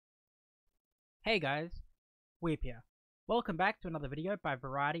Hey guys, Weep here. Welcome back to another video by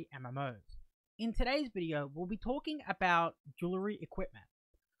Variety MMOs. In today's video, we'll be talking about jewelry equipment.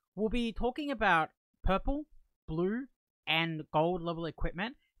 We'll be talking about purple, blue, and gold level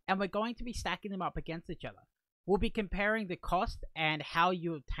equipment, and we're going to be stacking them up against each other. We'll be comparing the cost and how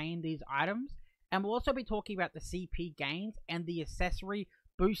you obtain these items, and we'll also be talking about the CP gains and the accessory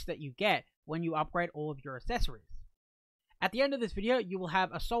boost that you get when you upgrade all of your accessories. At the end of this video, you will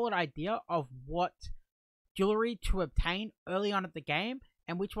have a solid idea of what jewelry to obtain early on at the game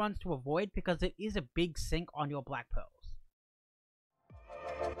and which ones to avoid, because it is a big sink on your black pearls.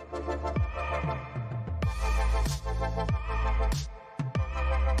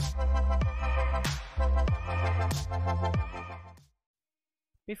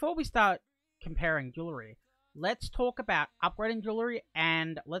 Before we start comparing jewelry, let's talk about upgrading jewelry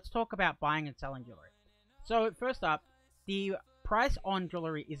and let's talk about buying and selling jewelry. So first up, the price on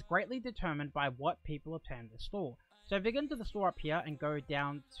jewelry is greatly determined by what people obtain in the store. So if you go into the store up here and go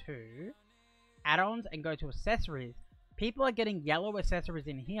down to add-ons and go to accessories, people are getting yellow accessories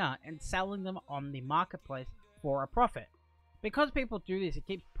in here and selling them on the marketplace for a profit. Because people do this, it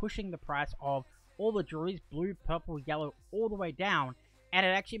keeps pushing the price of all the jewelries, blue, purple, yellow, all the way down, and it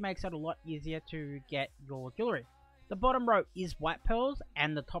actually makes it a lot easier to get your jewelry. The bottom row is white pearls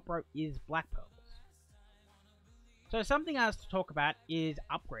and the top row is black pearls. So something else to talk about is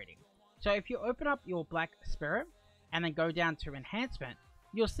upgrading. So if you open up your black spirit and then go down to enhancement,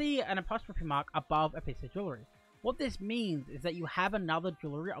 you'll see an apostrophe mark above a piece of jewelry. What this means is that you have another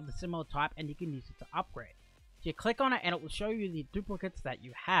jewelry of the similar type and you can use it to upgrade. So you click on it and it will show you the duplicates that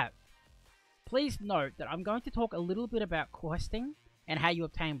you have. Please note that I'm going to talk a little bit about questing and how you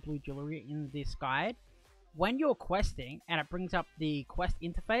obtain blue jewelry in this guide. When you're questing and it brings up the quest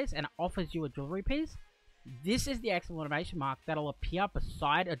interface and it offers you a jewelry piece, this is the exclamation mark that'll appear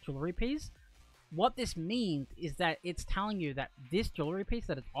beside a jewelry piece. What this means is that it's telling you that this jewelry piece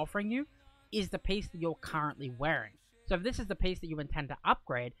that it's offering you is the piece that you're currently wearing. So if this is the piece that you intend to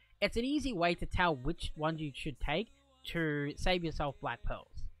upgrade, it's an easy way to tell which one you should take to save yourself black pearls.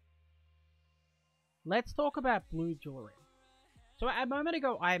 Let's talk about blue jewelry. So a moment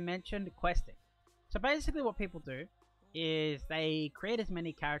ago I mentioned questing. So basically what people do is they create as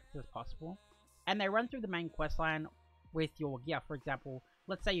many characters as possible and they run through the main quest line with your gear. For example,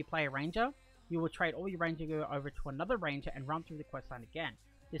 let's say you play a ranger, you will trade all your ranger gear over to another ranger and run through the quest line again.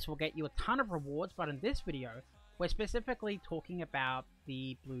 This will get you a ton of rewards, but in this video, we're specifically talking about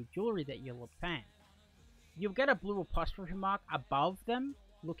the blue jewelry that you'll obtain. You'll get a blue apostrophe mark above them,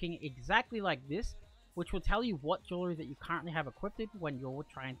 looking exactly like this, which will tell you what jewelry that you currently have equipped when you're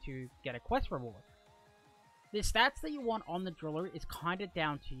trying to get a quest reward. The stats that you want on the jewelry is kinda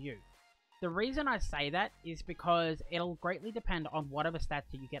down to you. The reason I say that is because it'll greatly depend on whatever stats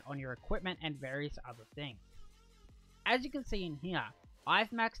that you get on your equipment and various other things. As you can see in here, I've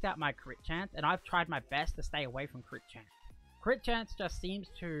maxed out my crit chance and I've tried my best to stay away from crit chance. Crit chance just seems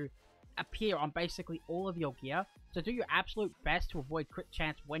to appear on basically all of your gear, so do your absolute best to avoid crit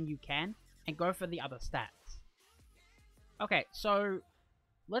chance when you can and go for the other stats. Okay, so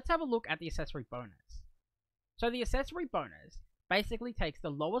let's have a look at the accessory bonus. So the accessory bonus basically takes the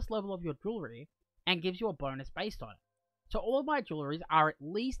lowest level of your jewelry and gives you a bonus based on it. So all of my jewelries are at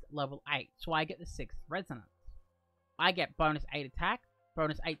least level 8, so I get the 6th resonance. I get bonus 8 attack,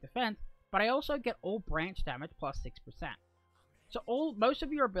 bonus 8 defense, but I also get all branch damage plus 6%. So most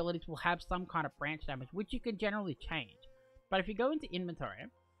of your abilities will have some kind of branch damage, which you can generally change. But if you go into inventory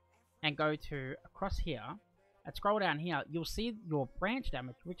and go to across here and scroll down here, you'll see your branch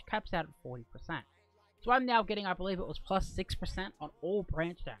damage, which caps out at 40%. So I'm now getting, I believe it was plus 6% on all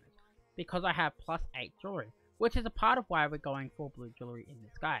branch damage, because I have plus 8 jewelry, which is a part of why we're going for blue jewelry in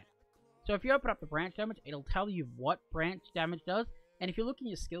this guide. So if you open up the branch damage, it'll tell you what branch damage does, and if you look in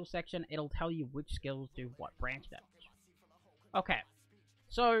your skill section, it'll tell you which skills do what branch damage. Okay,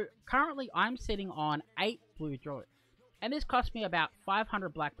 so currently I'm sitting on 8 blue jewelry, and this cost me about 500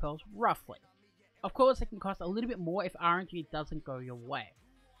 black pearls, roughly. Of course, it can cost a little bit more if RNG doesn't go your way.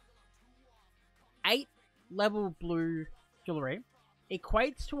 8 level blue jewelry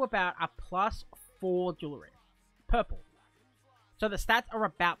equates to about a plus 4 jewelry. Purple. So the stats are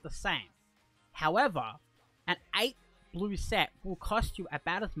about the same. However, an 8 blue set will cost you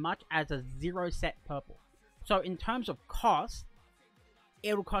about as much as a 0 set purple. So in terms of cost,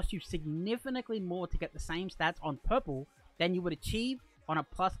 it will cost you significantly more to get the same stats on purple than you would achieve on a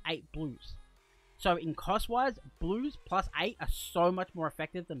plus 8 blues. So in cost wise, blues plus 8 are so much more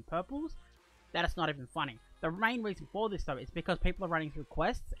effective than purples that it's not even funny. The main reason for this though is because people are running through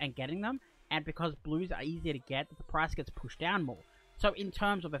quests and getting them, and because blues are easier to get, the price gets pushed down more. So in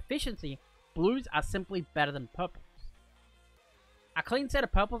terms of efficiency, blues are simply better than purples. A clean set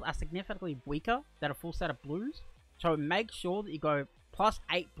of purples are significantly weaker than a full set of blues, so make sure that you go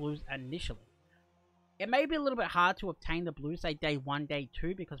 +8 blues initially. It may be a little bit hard to obtain the blues, say day 1, day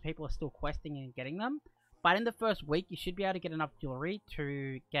 2, because people are still questing and getting them, but in the first week you should be able to get enough jewelry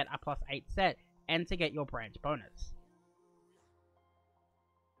to get a +8 set and to get your branch bonus.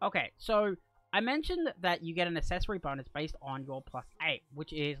 Okay, so I mentioned that you get an accessory bonus based on your +8,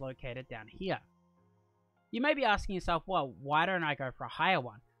 which is located down here. You may be asking yourself, well, why don't I go for a higher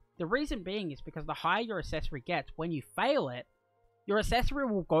one? The reason being is because the higher your accessory gets, when you fail it, your accessory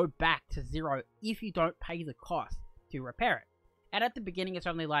will go back to 0 if you don't pay the cost to repair it. And at the beginning, it's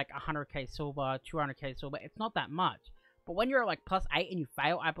only like 100k silver, 200k silver. It's not that much. But when you're at like +8 and you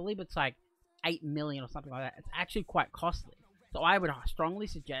fail, I believe it's like 8 million or something like that. It's actually quite costly. So I would strongly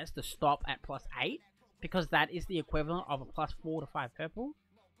suggest to stop at +8, because that is the equivalent of a +4 to 5 purple.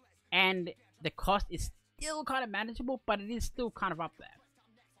 And the cost is still kind of manageable, but it is still kind of up there.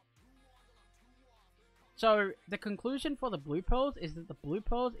 So the conclusion for the blue pearls is that the blue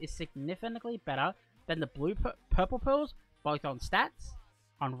pearls is significantly better than the purple pearls, both on stats,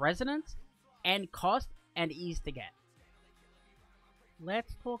 on resonance, and cost and ease to get.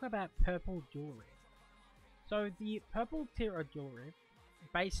 Let's talk about purple jewelry. So the purple tier of jewelry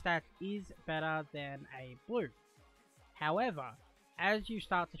base stat is better than a blue. However, as you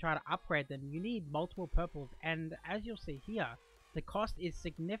start to try to upgrade them, you need multiple purples, and as you'll see here, the cost is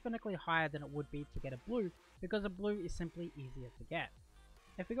significantly higher than it would be to get a blue, because a blue is simply easier to get.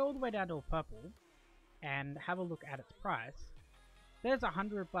 If we go all the way down to a purple, and have a look at its price, there's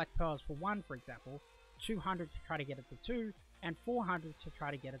 100 black pearls for 1, for example, 200 to try to get it to 2, and 400 to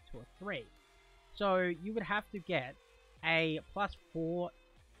try to get it to a 3. So you would have to get a +4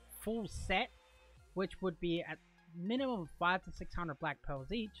 full set, which would be at minimum of 500 to 600 black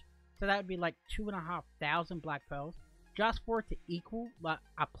pearls each, so that would be like 2,500 black pearls, just for it to equal like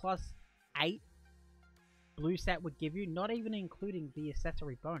a +8 blue set would give you, not even including the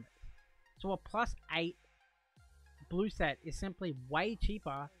accessory bonus. So a +8 blue set is simply way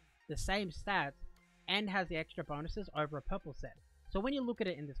cheaper, the same stats, and has the extra bonuses over a purple set. So when you look at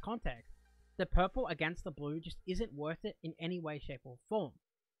it in this context, the purple against the blue just isn't worth it in any way, shape, or form.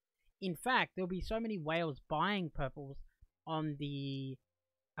 In fact, there'll be so many whales buying purples on the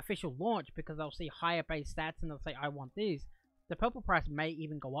official launch because they'll see higher base stats and they'll say, I want these. The purple price may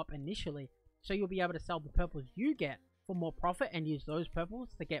even go up initially, so you'll be able to sell the purples you get for more profit and use those purples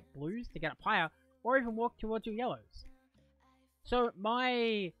to get blues to get up higher, or even walk towards your yellows. So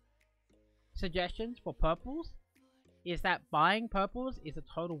my suggestions for purples is that buying purples is a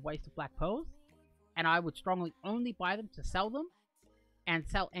total waste of black pearls, and I would strongly only buy them to sell them, and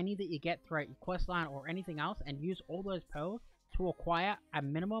sell any that you get throughout your questline or anything else, and use all those pearls to acquire a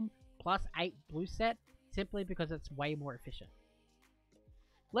minimum +8 blue set, simply because it's way more efficient.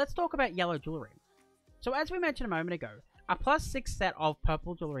 Let's talk about yellow jewelry. So as we mentioned a moment ago, a +6 set of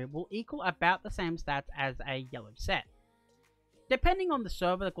purple jewelry will equal about the same stats as a yellow set. Depending on the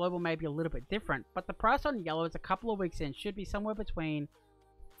server, the global may be a little bit different, but the price on yellows a couple of weeks in should be somewhere between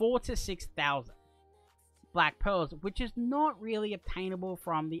 4,000 to 6,000 black pearls, which is not really obtainable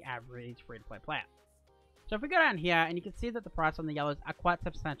from the average free-to-play player. So if we go down here, and you can see that the price on the yellows are quite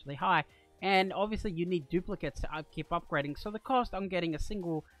substantially high, and obviously you need duplicates to keep upgrading, so the cost on getting a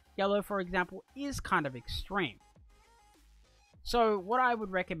single yellow, for example, is kind of extreme. So what I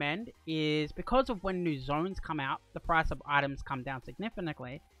would recommend is, because of when new zones come out, the price of items come down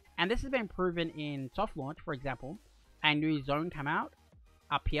significantly, and this has been proven in soft launch. For example, a new zone come out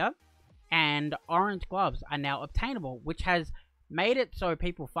up here, and orange gloves are now obtainable, which has made it so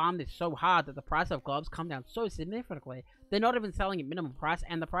people farm this so hard that the price of gloves come down so significantly, they're not even selling at minimum price,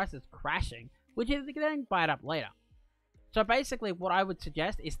 and the price is crashing, which is then buy it up later. So basically what I would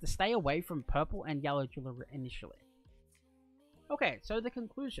suggest is to stay away from purple and yellow jewelry initially. Okay, so the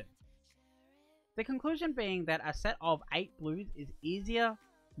conclusion. The conclusion being that a set of 8 blues is easier,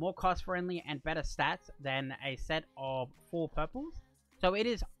 more cost friendly, and better stats than a set of 4 purples. So it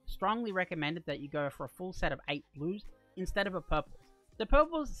is strongly recommended that you go for a full set of 8 blues instead of a purples. The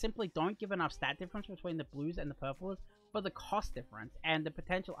purples simply don't give enough stat difference between the blues and the purples for the cost difference and the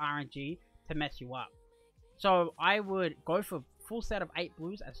potential RNG to mess you up. So I would go for a full set of 8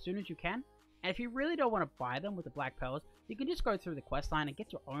 blues as soon as you can. And if you really don't want to buy them with the black pearls, you can just go through the questline and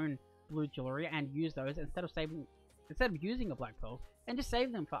get your own blue jewelry and use those instead of using a black pearl, and just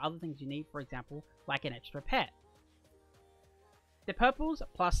save them for other things you need, for example, like an extra pet. The purples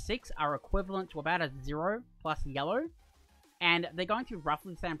 +6 are equivalent to about a 0 plus yellow, and they're going to be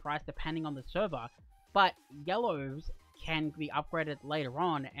roughly the same price depending on the server, but yellows can be upgraded later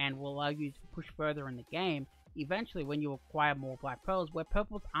on and will allow you to push further in the game eventually when you acquire more black pearls, where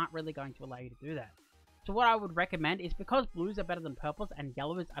purples aren't really going to allow you to do that. So what I would recommend is, because blues are better than purples and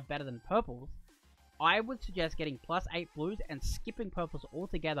yellows are better than purples, I would suggest getting +8 blues and skipping purples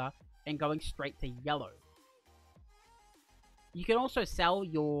altogether and going straight to yellow. You can also sell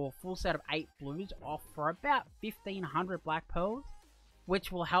your full set of 8 blues off for about 1500 black pearls,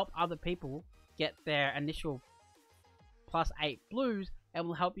 which will help other people get their initial +8 blues and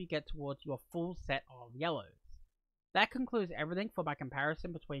will help you get towards your full set of yellows. That concludes everything for my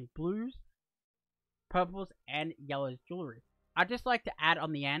comparison between blues, purples, and yellows jewelry. I'd just like to add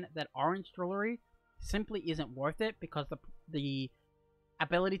on the end that orange jewelry simply isn't worth it, because the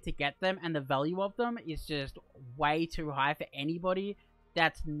ability to get them and the value of them is just way too high for anybody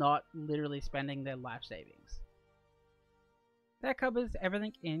that's not literally spending their life savings. That covers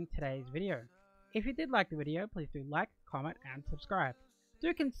everything in today's video. If you did like the video, please do like, comment, and subscribe.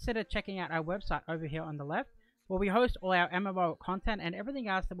 Do consider checking out our website over here on the left, where we host all our MMO content and everything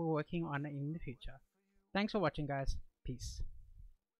else that we're working on in the future. Thanks for watching, guys. Peace.